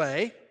vicious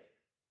way,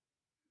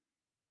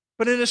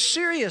 but in a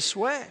serious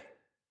way.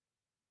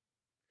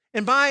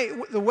 And by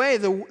the way,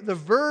 the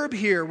verb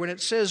here, when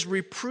it says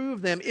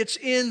reprove them, it's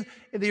in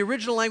the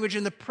original language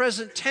in the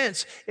present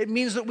tense. It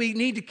means that we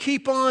need to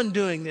keep on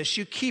doing this.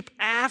 You keep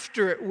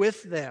after it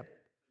with them.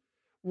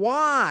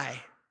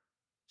 Why?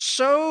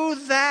 So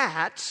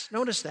that,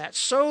 notice that,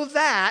 so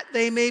that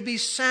they may be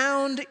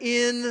sound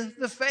in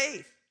the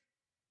faith.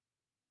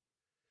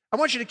 I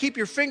want you to keep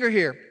your finger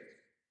here.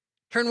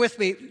 Turn with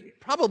me,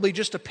 probably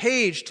just a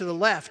page to the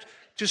left,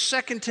 to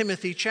 2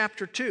 Timothy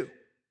chapter 2.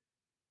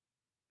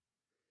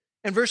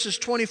 And verses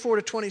 24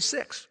 to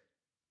 26.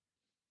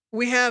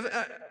 We have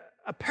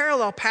a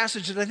parallel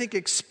passage that I think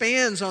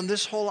expands on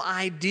this whole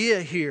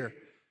idea here,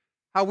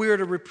 how we are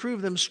to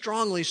reprove them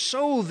strongly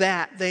so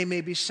that they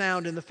may be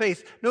sound in the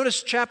faith.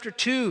 Notice chapter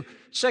 2,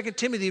 2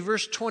 Timothy,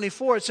 verse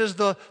 24. It says,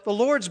 the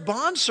Lord's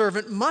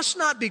bondservant must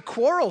not be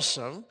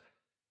quarrelsome,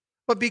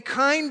 but be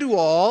kind to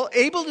all,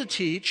 able to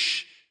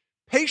teach,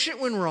 patient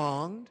when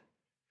wronged,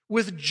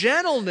 with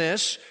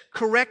gentleness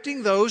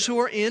correcting those who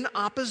are in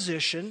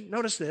opposition.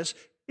 Notice this.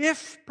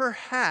 If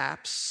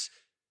perhaps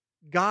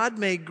God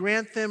may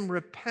grant them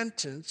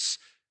repentance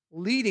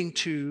leading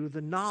to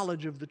the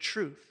knowledge of the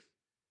truth,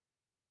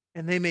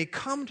 and they may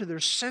come to their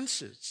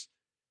senses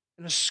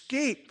and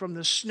escape from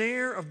the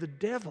snare of the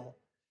devil,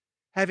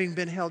 having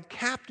been held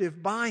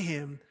captive by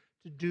him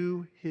to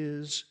do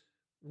his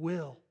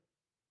will.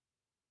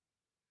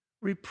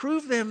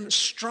 Reprove them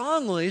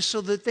strongly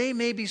so that they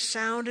may be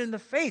sound in the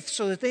faith,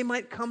 so that they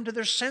might come to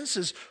their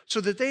senses,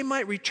 so that they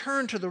might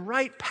return to the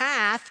right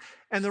path.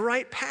 And the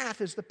right path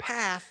is the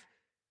path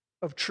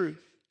of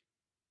truth.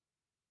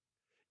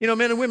 You know,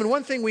 men and women,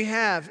 one thing we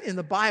have in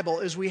the Bible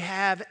is we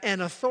have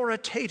an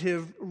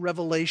authoritative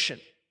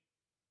revelation.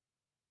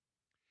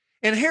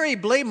 And Harry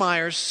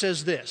Blaemeyers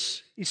says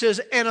this. He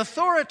says, an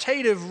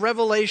authoritative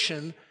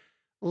revelation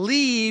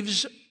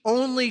leaves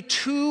only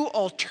two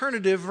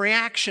alternative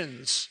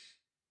reactions.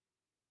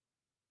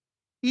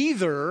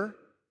 Either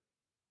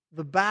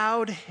the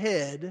bowed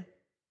head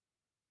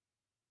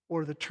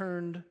or the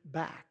turned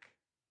back.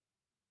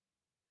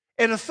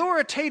 An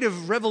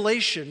authoritative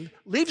revelation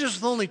leaves us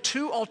with only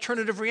two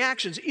alternative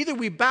reactions. Either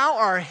we bow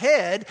our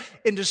head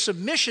into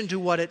submission to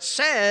what it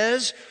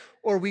says,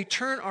 or we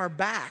turn our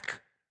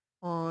back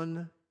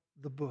on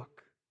the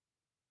book.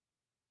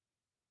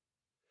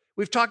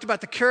 We've talked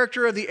about the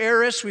character of the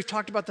heiress. We've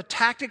talked about the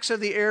tactics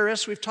of the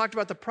heiress. We've talked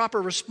about the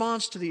proper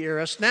response to the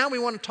heiress. Now we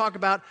want to talk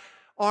about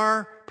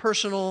our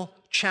personal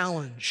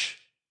challenge.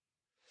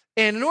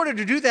 And in order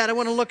to do that, I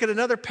want to look at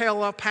another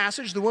parallel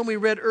passage, the one we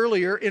read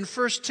earlier in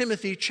 1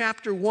 Timothy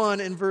chapter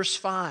 1 and verse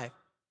 5.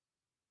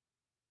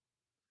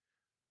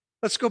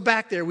 Let's go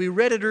back there. We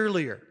read it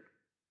earlier.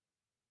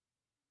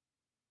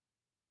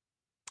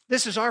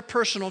 This is our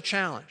personal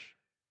challenge.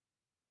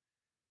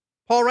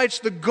 Paul writes,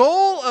 the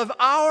goal of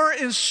our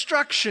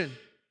instruction,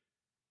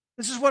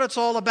 this is what it's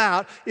all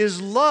about, is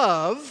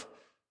love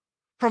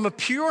from a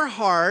pure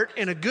heart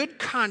and a good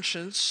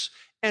conscience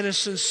and a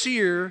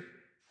sincere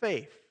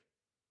faith.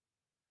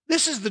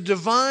 This is the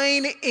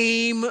divine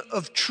aim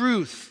of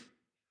truth.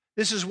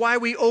 This is why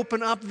we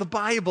open up the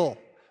Bible.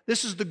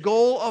 This is the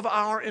goal of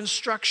our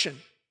instruction.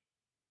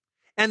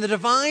 And the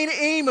divine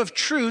aim of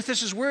truth,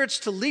 this is where it's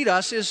to lead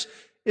us, is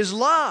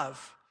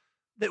love.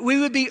 That we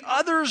would be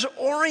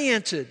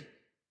others-oriented.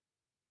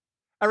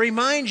 I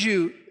remind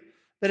you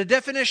that a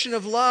definition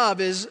of love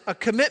is a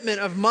commitment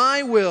of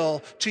my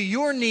will to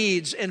your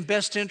needs and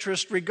best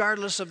interest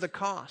regardless of the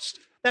cost.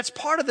 That's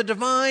part of the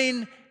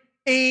divine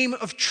aim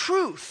of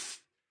truth.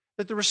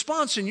 That the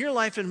response in your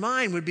life and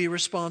mine would be a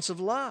response of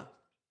love.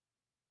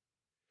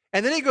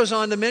 And then he goes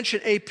on to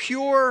mention a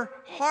pure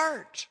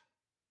heart.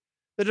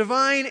 The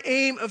divine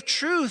aim of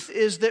truth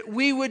is that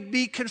we would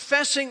be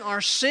confessing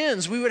our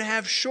sins. We would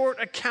have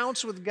short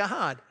accounts with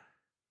God.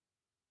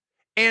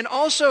 And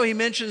also he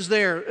mentions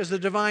there as the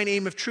divine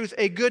aim of truth,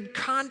 a good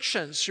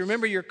conscience.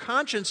 Remember, your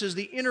conscience is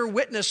the inner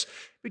witness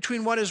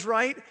between what is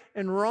right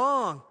and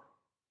wrong.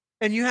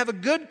 And you have a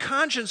good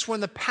conscience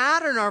when the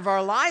pattern of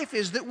our life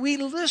is that we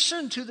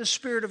listen to the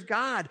Spirit of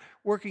God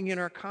working in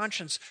our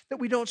conscience, that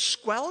we don't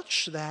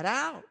squelch that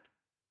out.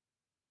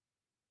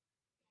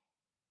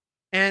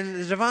 And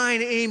the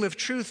divine aim of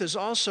truth is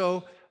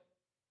also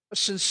a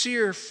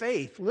sincere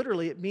faith.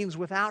 Literally, it means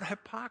without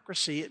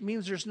hypocrisy. It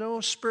means there's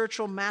no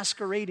spiritual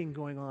masquerading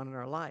going on in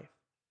our life.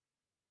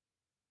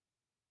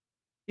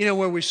 You know,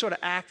 where we sort of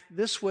act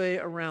this way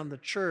around the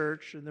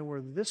church and then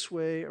we're this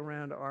way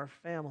around our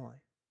family.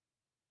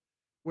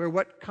 Where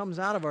what comes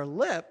out of our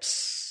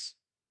lips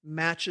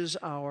matches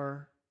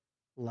our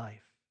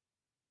life.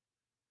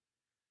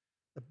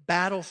 The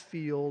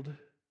battlefield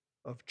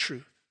of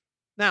truth.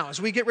 Now,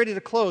 as we get ready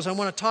to close, I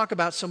want to talk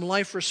about some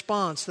life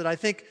response that I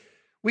think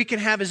we can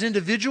have as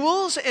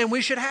individuals and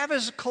we should have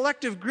as a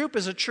collective group,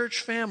 as a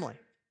church family.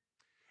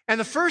 And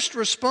the first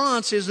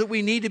response is that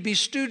we need to be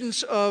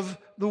students of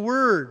the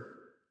Word.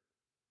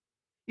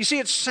 You see,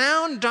 it's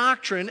sound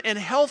doctrine and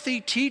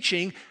healthy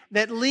teaching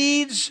that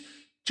leads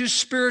to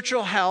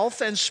spiritual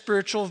health and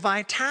spiritual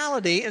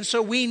vitality. And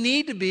so we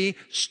need to be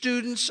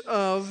students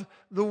of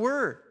the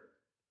Word.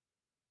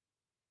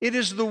 It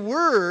is the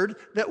Word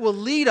that will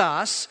lead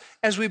us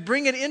as we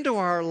bring it into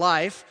our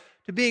life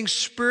to being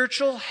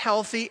spiritual,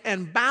 healthy,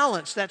 and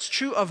balanced. That's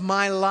true of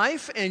my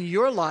life and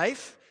your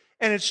life,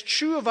 and it's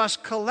true of us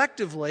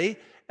collectively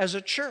as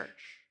a church.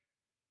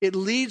 It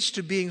leads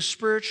to being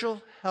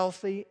spiritual,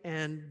 healthy,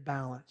 and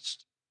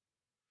balanced.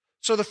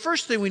 So the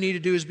first thing we need to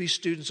do is be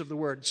students of the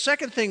Word.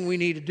 Second thing we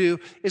need to do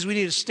is we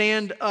need to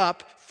stand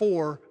up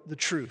for the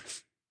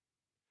truth.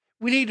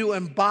 We need to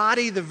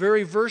embody the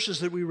very verses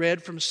that we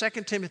read from 2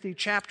 Timothy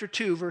chapter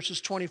 2,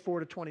 verses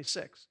 24 to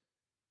 26.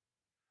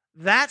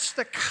 That's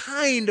the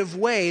kind of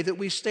way that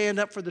we stand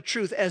up for the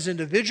truth as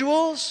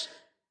individuals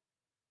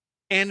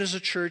and as a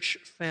church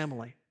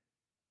family.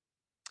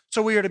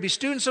 So we are to be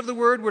students of the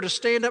Word, we're to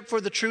stand up for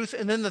the truth,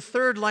 and then the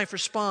third life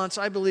response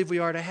I believe we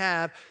are to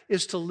have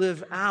is to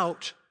live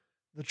out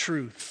the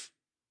truth.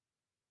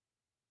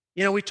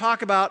 You know, we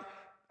talk about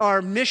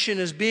our mission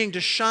as being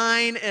to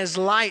shine as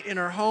light in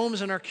our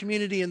homes and our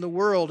community and the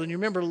world. And you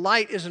remember,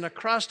 light is an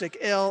acrostic,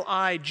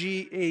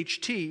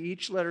 L-I-G-H-T.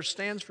 Each letter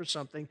stands for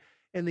something,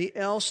 and the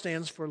L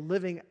stands for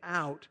living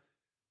out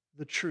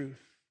the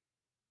truth.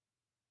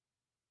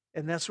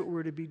 And that's what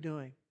we're to be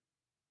doing.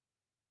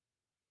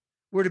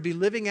 We're to be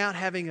living out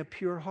having a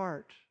pure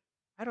heart.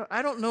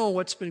 I don't know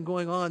what's been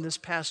going on this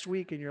past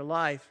week in your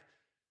life,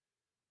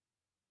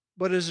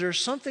 but is there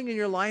something in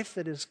your life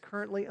that is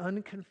currently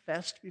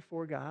unconfessed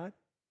before God?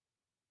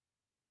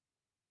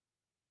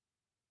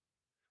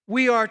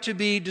 We are to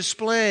be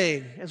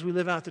displaying, as we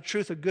live out the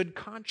truth, a good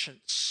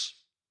conscience.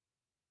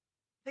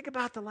 Think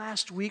about the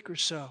last week or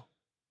so.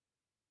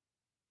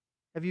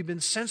 Have you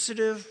been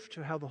sensitive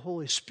to how the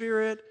Holy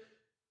Spirit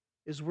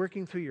is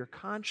working through your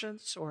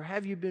conscience, or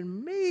have you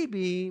been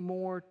maybe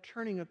more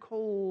turning a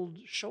cold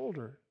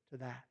shoulder to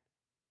that?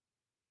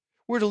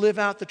 We're to live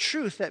out the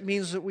truth. That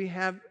means that we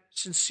have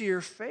sincere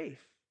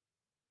faith,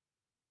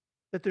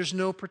 that there's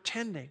no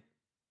pretending.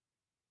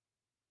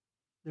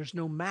 There's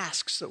no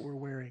masks that we're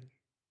wearing.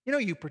 You know,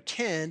 you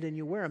pretend and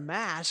you wear a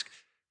mask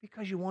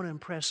because you want to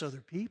impress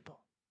other people.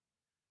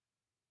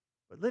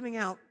 But living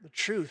out the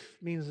truth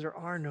means there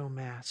are no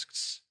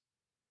masks.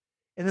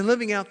 And then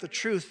living out the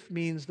truth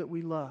means that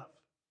we love.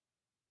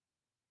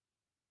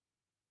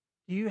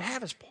 Do you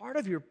have as part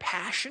of your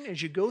passion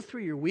as you go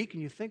through your week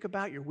and you think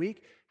about your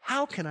week,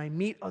 how can I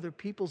meet other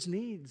people's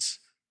needs?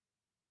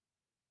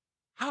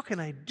 How can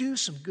I do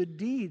some good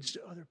deeds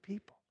to other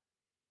people?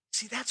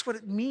 See, that's what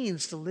it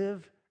means to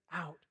live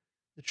out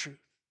the truth.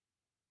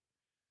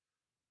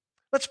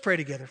 Let's pray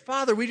together.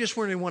 Father, we just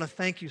really want to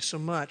thank you so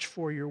much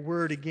for your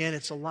word. Again,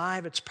 it's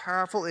alive, it's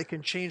powerful, it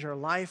can change our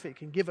life, it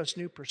can give us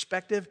new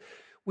perspective.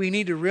 We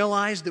need to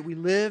realize that we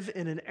live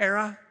in an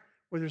era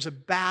where there's a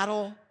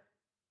battle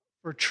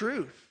for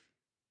truth.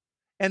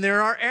 And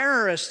there are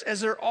errorists,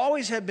 as there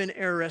always have been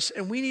errorists,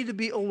 and we need to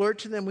be alert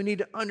to them. We need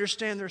to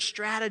understand their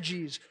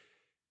strategies.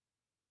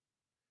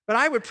 But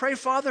I would pray,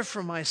 Father,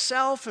 for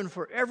myself and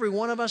for every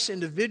one of us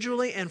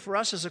individually and for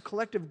us as a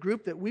collective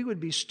group that we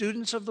would be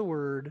students of the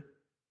Word,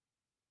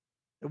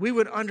 that we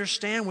would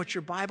understand what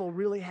your Bible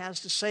really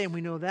has to say, and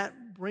we know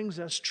that brings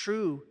us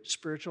true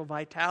spiritual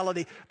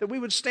vitality, that we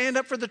would stand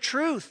up for the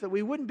truth, that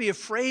we wouldn't be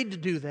afraid to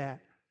do that.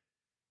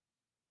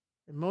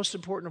 And most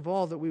important of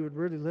all, that we would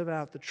really live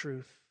out the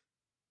truth.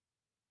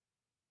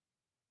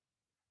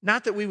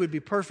 Not that we would be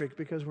perfect,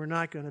 because we're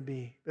not going to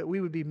be, but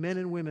we would be men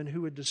and women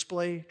who would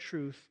display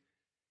truth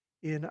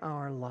in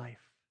our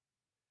life,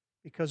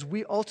 because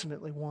we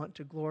ultimately want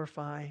to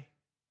glorify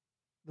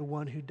the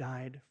one who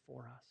died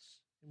for us.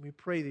 And we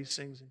pray these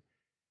things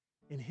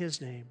in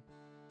his name.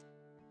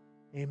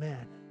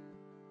 Amen.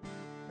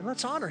 And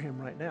let's honor him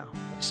right now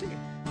by singing.